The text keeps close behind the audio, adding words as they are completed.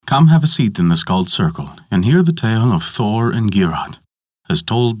Come have a seat in the Skald Circle and hear the tale of Thor and Geirrod, as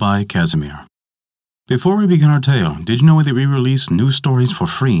told by Casimir. Before we begin our tale, did you know that we release new stories for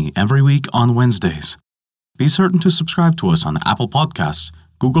free every week on Wednesdays? Be certain to subscribe to us on Apple Podcasts,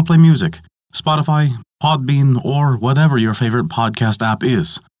 Google Play Music, Spotify, Podbean, or whatever your favorite podcast app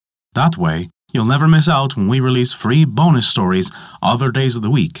is. That way, you'll never miss out when we release free bonus stories other days of the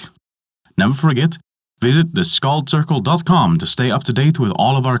week. Never forget, visit theskaldscircle.com to stay up to date with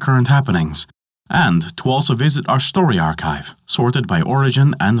all of our current happenings, and to also visit our story archive, sorted by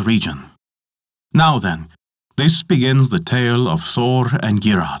origin and region. Now then, this begins the tale of Thor and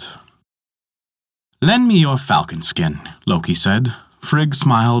Geirrod. "Lend me your falcon skin," Loki said. Frigg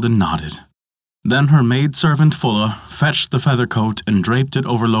smiled and nodded. Then her maidservant Fulla fetched the feather coat and draped it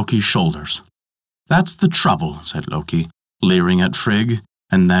over Loki's shoulders. "That's the trouble," said Loki, leering at Frigg,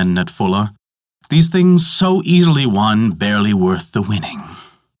 and then at Fulla. "These things so easily won, barely worth the winning."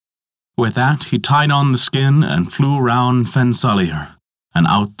 With that, he tied on the skin and flew round Fensalir and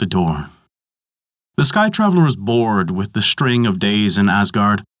out the door. The Sky Traveler was bored with the string of days in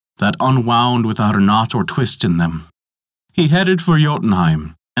Asgard that unwound without a knot or twist in them. He headed for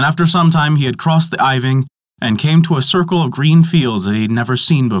Jotunheim, and after some time he had crossed the Iving and came to a circle of green fields that he had never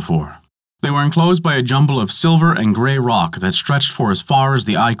seen before. They were enclosed by a jumble of silver and grey rock that stretched for as far as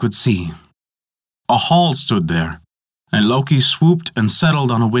the eye could see. A hall stood there, and Loki swooped and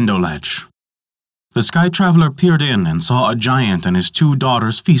settled on a window ledge. The Sky Traveler peered in and saw a giant and his 2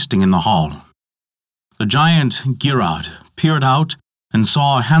 daughters feasting in the hall. The giant, Geirrod, peered out and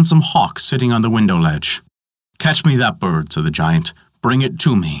saw a handsome hawk sitting on the window ledge. "Catch me that bird," said the giant. "Bring it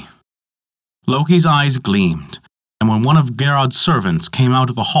to me." Loki's eyes gleamed, and when one of Geirrod's servants came out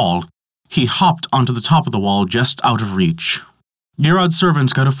of the hall, he hopped onto the top of the wall just out of reach. Geirrod's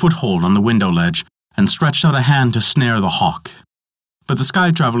servants got a foothold on the window ledge and stretched out a hand to snare the hawk. But the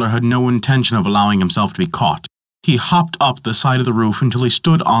Sky Traveler had no intention of allowing himself to be caught. He hopped up the side of the roof until he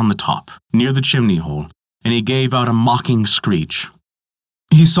stood on the top, near the chimney hole, and he gave out a mocking screech.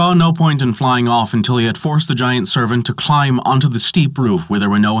 He saw no point in flying off until he had forced the giant servant to climb onto the steep roof where there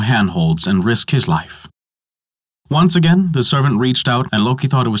were no handholds and risk his life. Once again, the servant reached out and Loki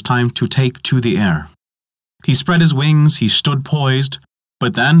thought it was time to take to the air. He spread his wings, he stood poised,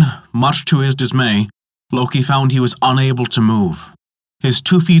 but then, much to his dismay, Loki found he was unable to move. His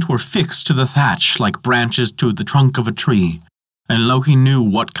 2 feet were fixed to the thatch like branches to the trunk of a tree, and Loki knew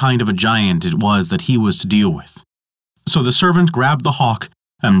what kind of a giant it was that he was to deal with. So the servant grabbed the hawk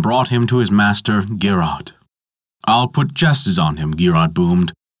and brought him to his master, Geirrod. "I'll put jesses on him," Geirrod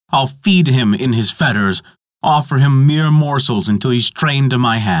boomed. "I'll feed him in his fetters, offer him mere morsels until he's trained to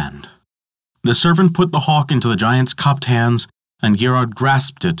my hand." The servant put the hawk into the giant's cupped hands, and Geirrod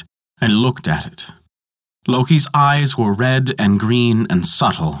grasped it and looked at it. Loki's eyes were red and green and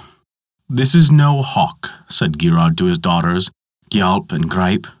subtle. "This is no hawk," said Geirrod to his daughters, Gjalp and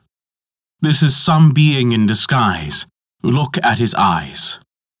Greip. "This is some being in disguise. Look at his eyes."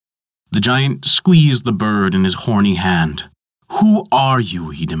 The giant squeezed the bird in his horny hand. "Who are you?"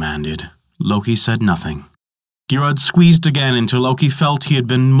 he demanded. Loki said nothing. Geirrod squeezed again until Loki felt he had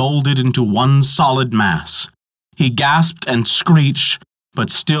been molded into one solid mass. He gasped and screeched, but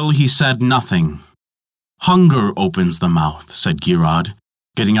still he said nothing. "Hunger opens the mouth," said Geirrod,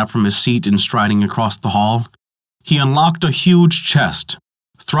 getting up from his seat and striding across the hall. He unlocked a huge chest,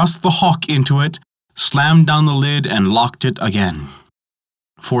 thrust the hawk into it, slammed down the lid and locked it again.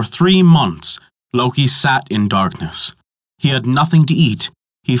 For 3 months, Loki sat in darkness. He had nothing to eat.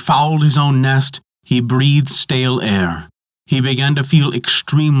 He fouled his own nest. He breathed stale air. He began to feel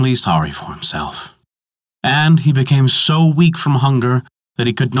extremely sorry for himself. And he became so weak from hunger that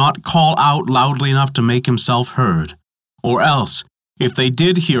he could not call out loudly enough to make himself heard. Or else, if they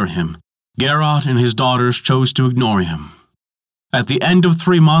did hear him, Geirrod and his daughters chose to ignore him. At the end of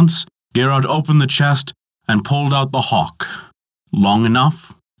 3 months, Geirrod opened the chest and pulled out the hawk. "Long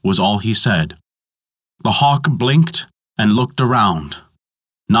enough," was all he said. The hawk blinked and looked around.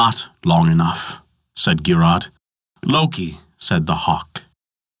 "Not long enough," said Geirrod. "Loki," said the hawk.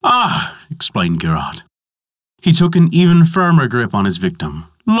 "Ah," explained Geirrod. He took an even firmer grip on his victim.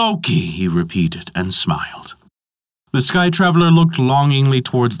 "Loki," he repeated and smiled. The Sky Traveler looked longingly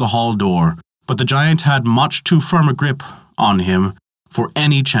towards the hall door, but the giant had much too firm a grip on him for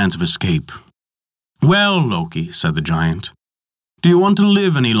any chance of escape. "Well, Loki," said the giant, "do you want to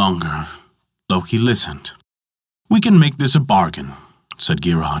live any longer?" Loki listened. "We can make this a bargain," said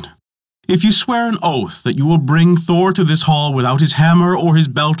Geirrod. "If you swear an oath that you will bring Thor to this hall without his hammer or his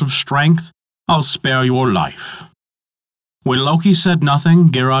belt of strength, I'll spare your life." When Loki said nothing,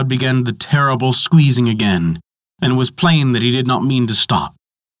 Geirrod began the terrible squeezing again, and it was plain that he did not mean to stop.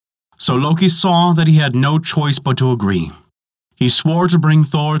 So Loki saw that he had no choice but to agree. He swore to bring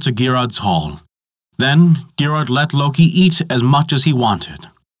Thor to Geirrod's hall. Then Geirrod let Loki eat as much as he wanted.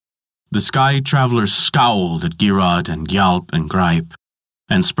 The sky travelers scowled at Geirrod and Gjalp and Greip,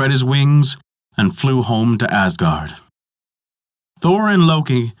 and spread his wings and flew home to Asgard. Thor and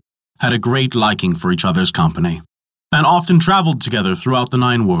Loki had a great liking for each other's company, and often traveled together throughout the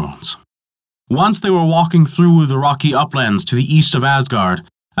 9 worlds. Once they were walking through the rocky uplands to the east of Asgard,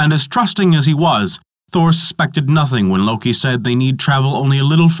 and as trusting as he was, Thor suspected nothing when Loki said they need travel only a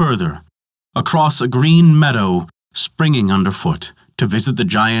little further, across a green meadow springing underfoot, to visit the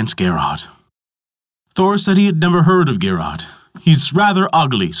giant Geirrod. Thor said he had never heard of Geirrod. He's rather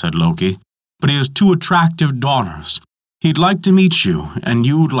ugly, said Loki, but he has 2 attractive daughters. He'd like to meet you, and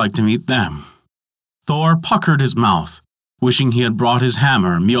you'd like to meet them. Thor puckered his mouth, wishing he had brought his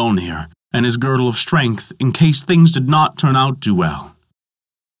hammer, Mjolnir, and his girdle of strength in case things did not turn out too well.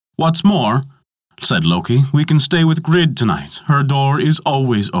 What's more, said Loki, we can stay with Grid tonight. Her door is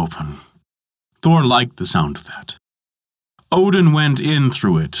always open. Thor liked the sound of that. Odin went in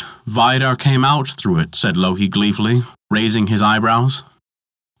through it. Vidar came out through it, said Loki gleefully, raising his eyebrows.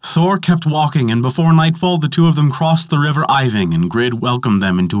 Thor kept walking, and before nightfall the 2 of them crossed the river Iving, and Grid welcomed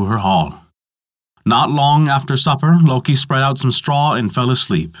them into her hall. Not long after supper, Loki spread out some straw and fell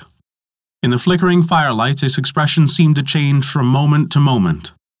asleep. In the flickering firelight, his expression seemed to change from moment to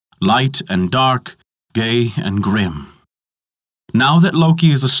moment, light and dark, gay and grim. Now that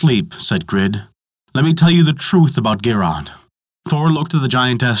Loki is asleep, said Grid, let me tell you the truth about Geirrod. Thor looked at the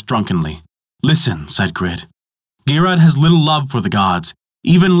giantess drunkenly. Listen, said Grid. Geirrod has little love for the gods,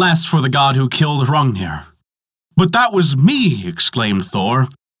 even less for the god who killed Hrungnir. But that was me, exclaimed Thor.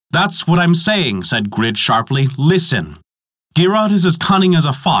 That's what I'm saying, said Grid sharply. Listen. Geirrod is as cunning as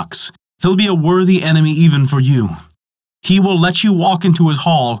a fox. He'll be a worthy enemy even for you. He will let you walk into his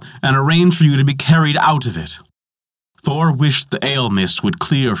hall and arrange for you to be carried out of it. Thor wished the ale mist would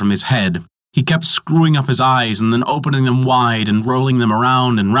clear from his head. He kept screwing up his eyes and then opening them wide and rolling them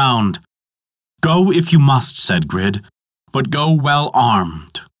around and round. Go if you must, said Grid, but go well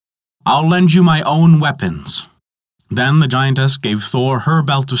armed. I'll lend you my own weapons. Then the giantess gave Thor her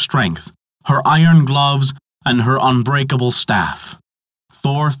belt of strength, her iron gloves, and her unbreakable staff.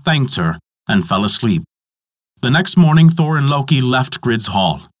 Thor thanked her and fell asleep. The next morning Thor and Loki left Grid's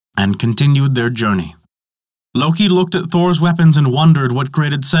hall and continued their journey. Loki looked at Thor's weapons and wondered what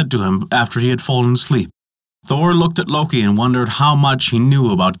Grid had said to him after he had fallen asleep. Thor looked at Loki and wondered how much he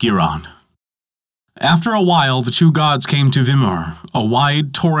knew about Geirrod. After a while, the 2 gods came to Vimur, a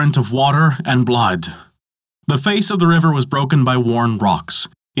wide torrent of water and blood. The face of the river was broken by worn rocks.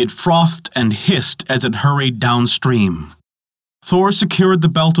 It frothed and hissed as it hurried downstream. Thor secured the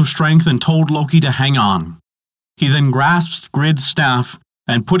belt of strength and told Loki to hang on. He then grasped Grid's staff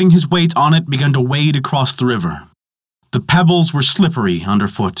and, putting his weight on it, began to wade across the river. The pebbles were slippery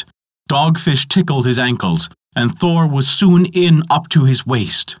underfoot, dogfish tickled his ankles, and Thor was soon in up to his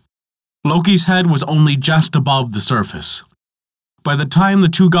waist. Loki's head was only just above the surface. By the time the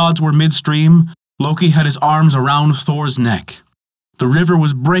 2 gods were midstream, Loki had his arms around Thor's neck. The river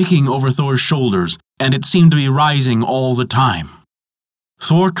was breaking over Thor's shoulders, and it seemed to be rising all the time.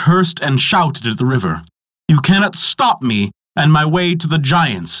 Thor cursed and shouted at the river, You cannot stop me and my way to the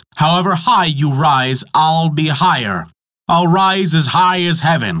giants. However high you rise, I'll be higher. I'll rise as high as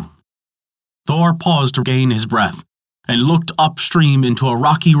heaven. Thor paused to gain his breath and looked upstream into a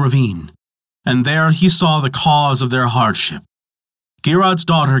rocky ravine, and there he saw the cause of their hardship. Geirrod's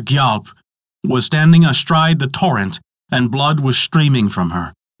daughter Gjalp was standing astride the torrent, and blood was streaming from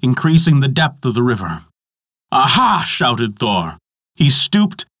her, increasing the depth of the river. Aha! Shouted Thor. He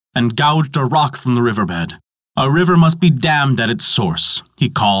stooped and gouged a rock from the riverbed. A river must be dammed at its source, he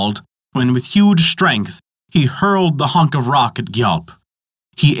called, when with huge strength he hurled the hunk of rock at Gjalp.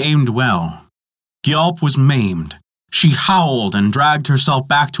 He aimed well. Gjalp was maimed. She howled and dragged herself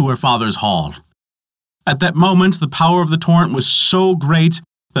back to her father's hall. At that moment, the power of the torrent was so great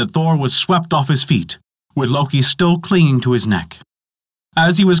that Thor was swept off his feet, with Loki still clinging to his neck.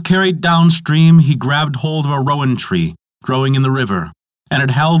 As he was carried downstream, he grabbed hold of a rowan tree growing in the river, and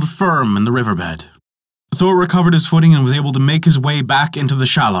it held firm in the riverbed. Thor recovered his footing and was able to make his way back into the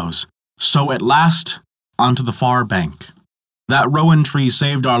shallows, so at last onto the far bank. That rowan tree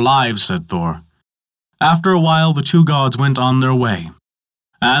saved our lives, said Thor. After a while, the 2 gods went on their way,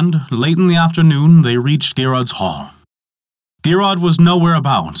 and late in the afternoon they reached Geirrod's hall. Geirrod was nowhere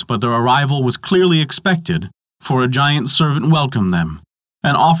about, but their arrival was clearly expected, for a giant servant welcomed them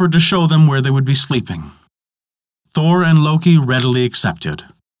and offered to show them where they would be sleeping. Thor and Loki readily accepted.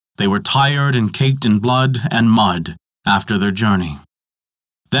 They were tired and caked in blood and mud after their journey.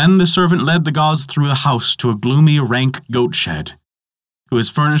 Then the servant led the gods through the house to a gloomy, rank goat shed. It was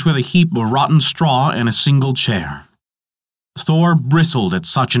furnished with a heap of rotten straw and a single chair. Thor bristled at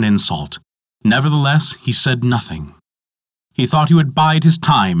such an insult. Nevertheless, he said nothing. He thought he would bide his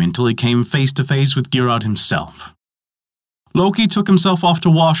time until he came face to face with Geirrod himself. Loki took himself off to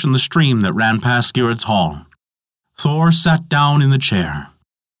wash in the stream that ran past Geirrod's hall. Thor sat down in the chair.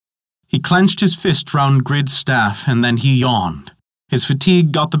 He clenched his fist round Grid's staff, and then he yawned. His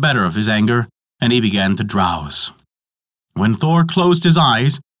fatigue got the better of his anger, and he began to drowse. When Thor closed his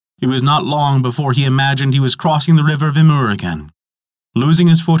eyes, it was not long before he imagined he was crossing the river Vimur again, losing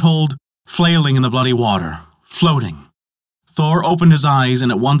his foothold, flailing in the bloody water, floating. Thor opened his eyes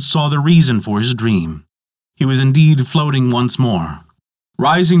and at once saw the reason for his dream. He was indeed floating once more,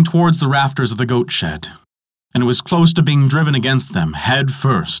 rising towards the rafters of the goat shed, and was close to being driven against them, head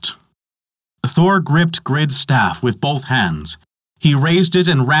first. Thor gripped Grid's staff with both hands. He raised it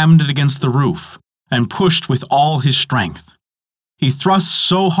and rammed it against the roof, and pushed with all his strength. He thrust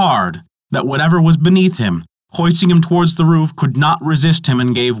so hard that whatever was beneath him, hoisting him towards the roof, could not resist him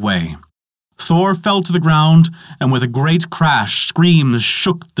and gave way. Thor fell to the ground, and with a great crash, screams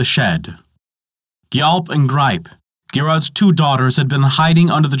shook the shed. Gjalp and Greip, Geirrod's 2 daughters, had been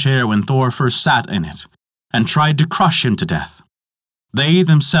hiding under the chair when Thor first sat in it, and tried to crush him to death. They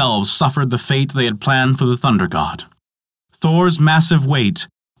themselves suffered the fate they had planned for the Thunder God. Thor's massive weight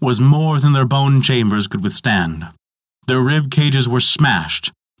was more than their bone chambers could withstand. Their rib cages were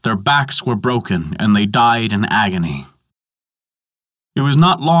smashed, their backs were broken, and they died in agony. It was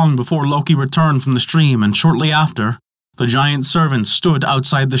not long before Loki returned from the stream, and shortly after, the giant servant stood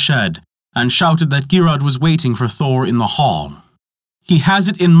outside the shed and shouted that Geirrod was waiting for Thor in the hall. "He has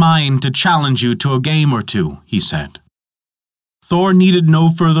it in mind to challenge you to a game or two," he said. Thor needed no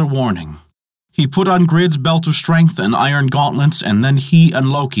further warning. He put on Grid's belt of strength and iron gauntlets, and then he and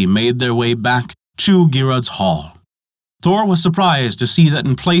Loki made their way back to Geirrod's hall. Thor was surprised to see that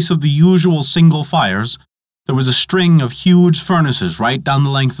in place of the usual single fires, there was a string of huge furnaces right down the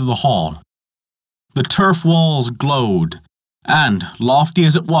length of the hall. The turf walls glowed, and, lofty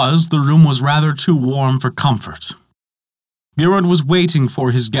as it was, the room was rather too warm for comfort. Geirrod was waiting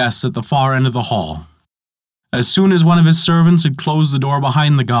for his guests at the far end of the hall. As soon as one of his servants had closed the door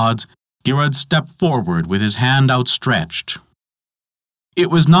behind the gods, Geirrod stepped forward with his hand outstretched. It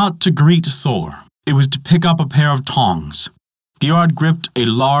was not to greet Thor, it was to pick up a pair of tongs. Geirrod gripped a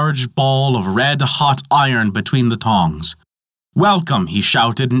large ball of red-hot iron between the tongs. "Welcome," he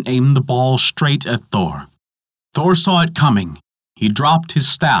shouted and aimed the ball straight at Thor. Thor saw it coming. He dropped his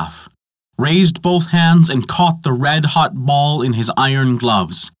staff, raised both hands and caught the red-hot ball in his iron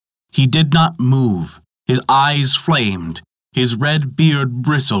gloves. He did not move. His eyes flamed. His red beard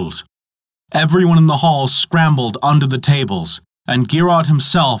bristled. Everyone in the hall scrambled under the tables, and Geirrod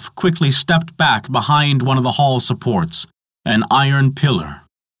himself quickly stepped back behind one of the hall supports, an iron pillar.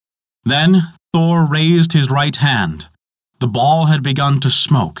 Then Thor raised his right hand. The ball had begun to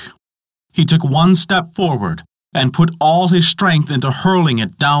smoke. He took one step forward and put all his strength into hurling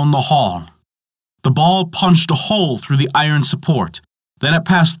it down the hall. The ball punched a hole through the iron support. Then it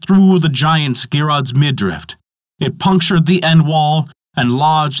passed through the giant Geirrod's midriff. It punctured the end wall and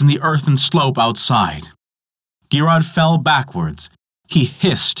lodged in the earthen slope outside. Geirrod fell backwards. He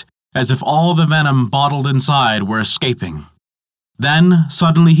hissed, as if all the venom bottled inside were escaping. Then,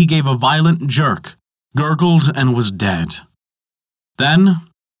 suddenly he gave a violent jerk, gurgled, and was dead. Then,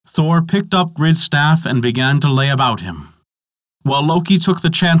 Thor picked up Grid's staff and began to lay about him. While Loki took the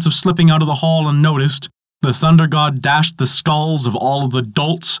chance of slipping out of the hall unnoticed, the Thunder God dashed the skulls of all of the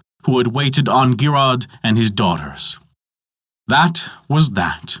dolts who had waited on Geirrod and his daughters. That was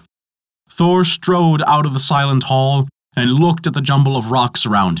that. Thor strode out of the silent hall and looked at the jumble of rocks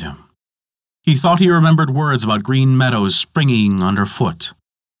around him. He thought he remembered words about green meadows springing underfoot,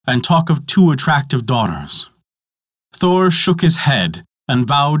 and talk of 2 attractive daughters. Thor shook his head and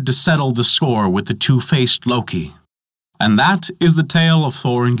vowed to settle the score with the two-faced Loki. And that is the tale of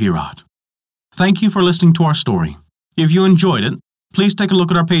Thor and Geirrod. Thank you for listening to our story. If you enjoyed it, please take a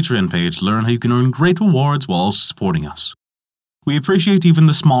look at our Patreon page to learn how you can earn great rewards while also supporting us. We appreciate even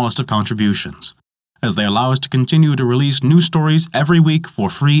the smallest of contributions, as they allow us to continue to release new stories every week for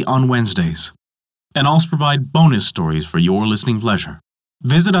free on Wednesdays, and also provide bonus stories for your listening pleasure.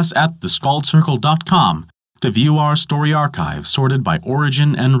 Visit us at theskaldscircle.com to view our story archive sorted by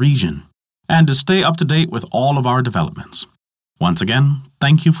origin and region, and to stay up to date with all of our developments. Once again,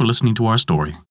 thank you for listening to our story.